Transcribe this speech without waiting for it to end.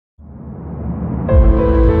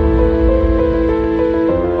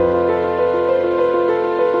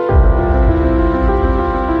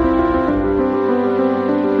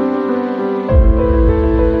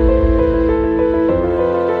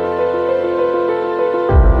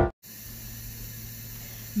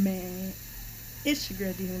It's your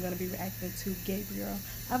girl D, and I'm going to be reacting to Gabriel.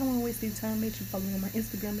 I don't want to waste any time. Make sure you follow me on my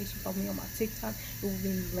Instagram. Make sure you follow me on my TikTok. It will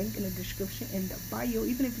be linked in the description and the bio.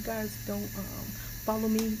 Even if you guys don't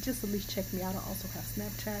follow me, just at least check me out. I also have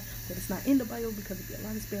Snapchat, but it's not in the bio because there'll be a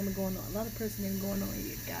lot of spamming going on, a lot of personing going on, and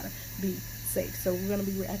you gotta be safe. So we're going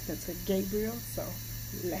to be reacting to Gabriel. So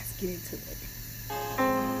let's get into it.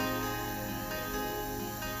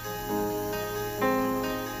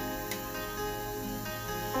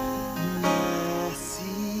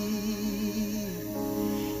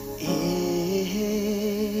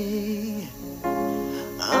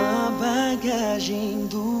 Bagagem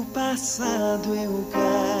do passado eu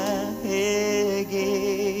carreguei,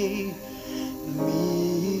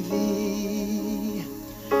 me vi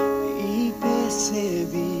e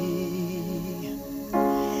percebi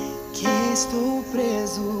que estou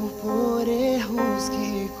preso por erros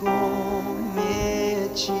que cometi.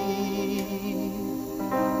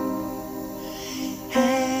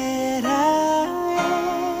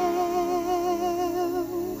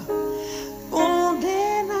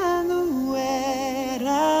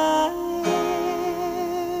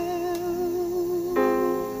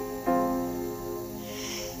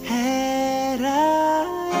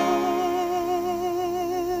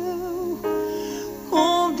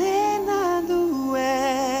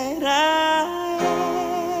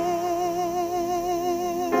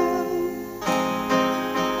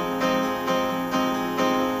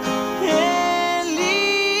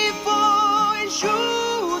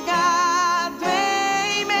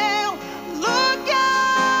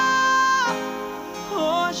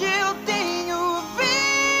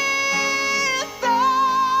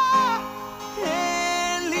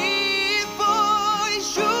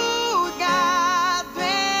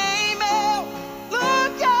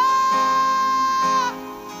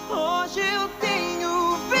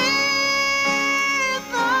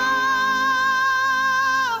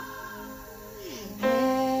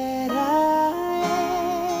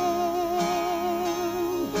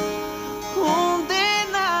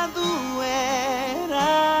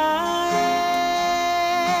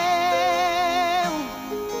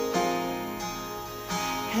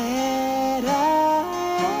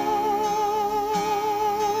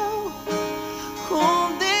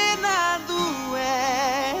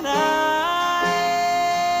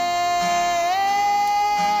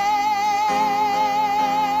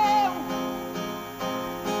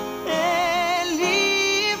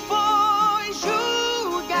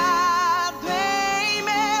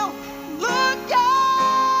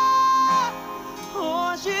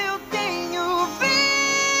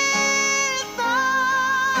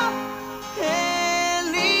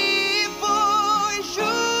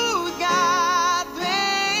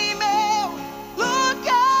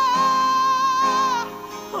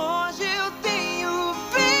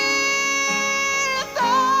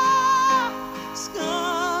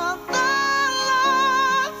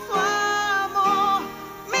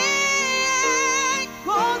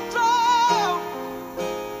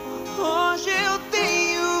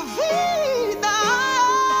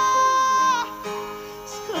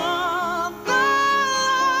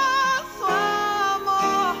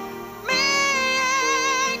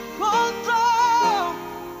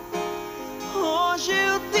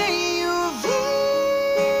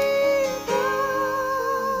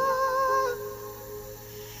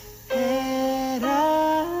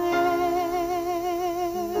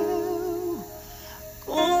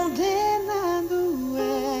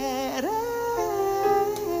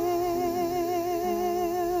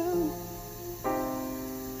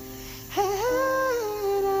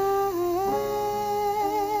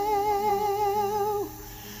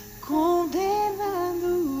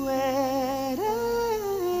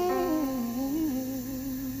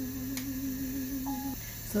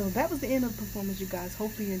 So that was the end of the performance, you guys.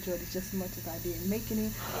 Hopefully you enjoyed it just as much as I did making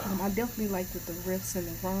it. I definitely liked it, the riffs and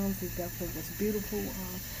the runs. It definitely was beautiful.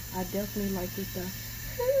 I definitely liked it,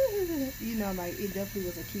 like it definitely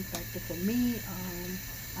was a key factor for me.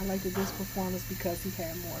 I liked this performance because he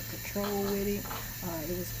had more control with it.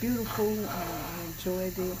 It was beautiful. I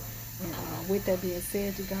enjoyed it. And with that being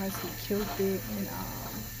said, you guys, he killed it. And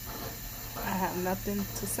I have nothing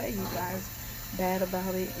to say, you guys, bad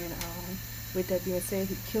about it. And with that being said,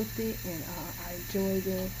 he killed it, and I enjoyed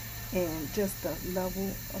it, and just the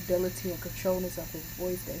level, ability, and controlness of his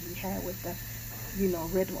voice that he had with the,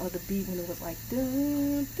 rhythm of the beat when it was like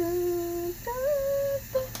dun, dun, dun,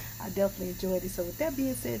 dun. I definitely enjoyed it. So with that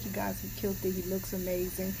being said, you guys, he killed it. He looks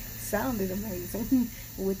amazing, sounded amazing.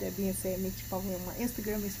 With that being said, make sure you follow me on my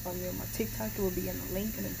Instagram, make sure you follow me on my TikTok. It will be in the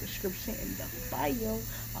link in the description in the bio.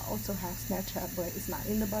 I also have Snapchat, but it's not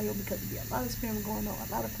in the bio because there be a lot of spam going on,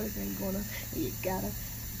 a lot of person going on, and you gotta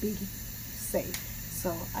be safe.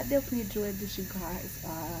 So I definitely enjoyed this, you guys.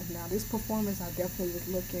 Now this performance, I definitely was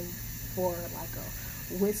looking for like a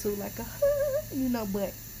whistle, like a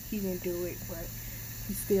but he didn't do it. But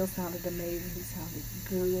he still sounded amazing. He sounded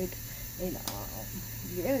good, and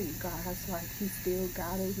yeah, you guys, like he still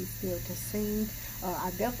got it. He still can sing. I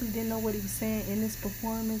definitely didn't know what he was saying in this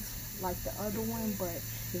performance like the other one, but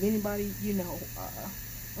if anybody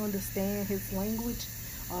understand his language,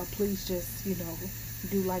 please just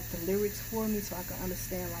do like the lyrics for me so I can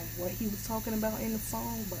understand like what he was talking about in the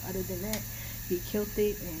song. But other than that, he killed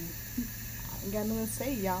it, and I ain't got nothing to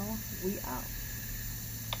say, y'all. We out.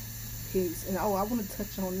 Peace. And I want to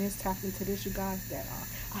touch on this, tap into this, you guys, that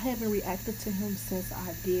I haven't reacted to him since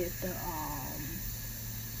I did the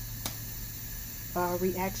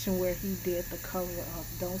reaction where he did the cover of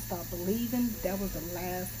Don't Stop Believing. That was the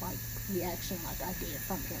last like reaction like I did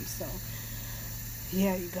from him. So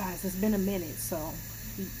yeah, you guys, it's been a minute. So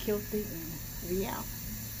he killed it, and we out.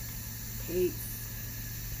 Peace.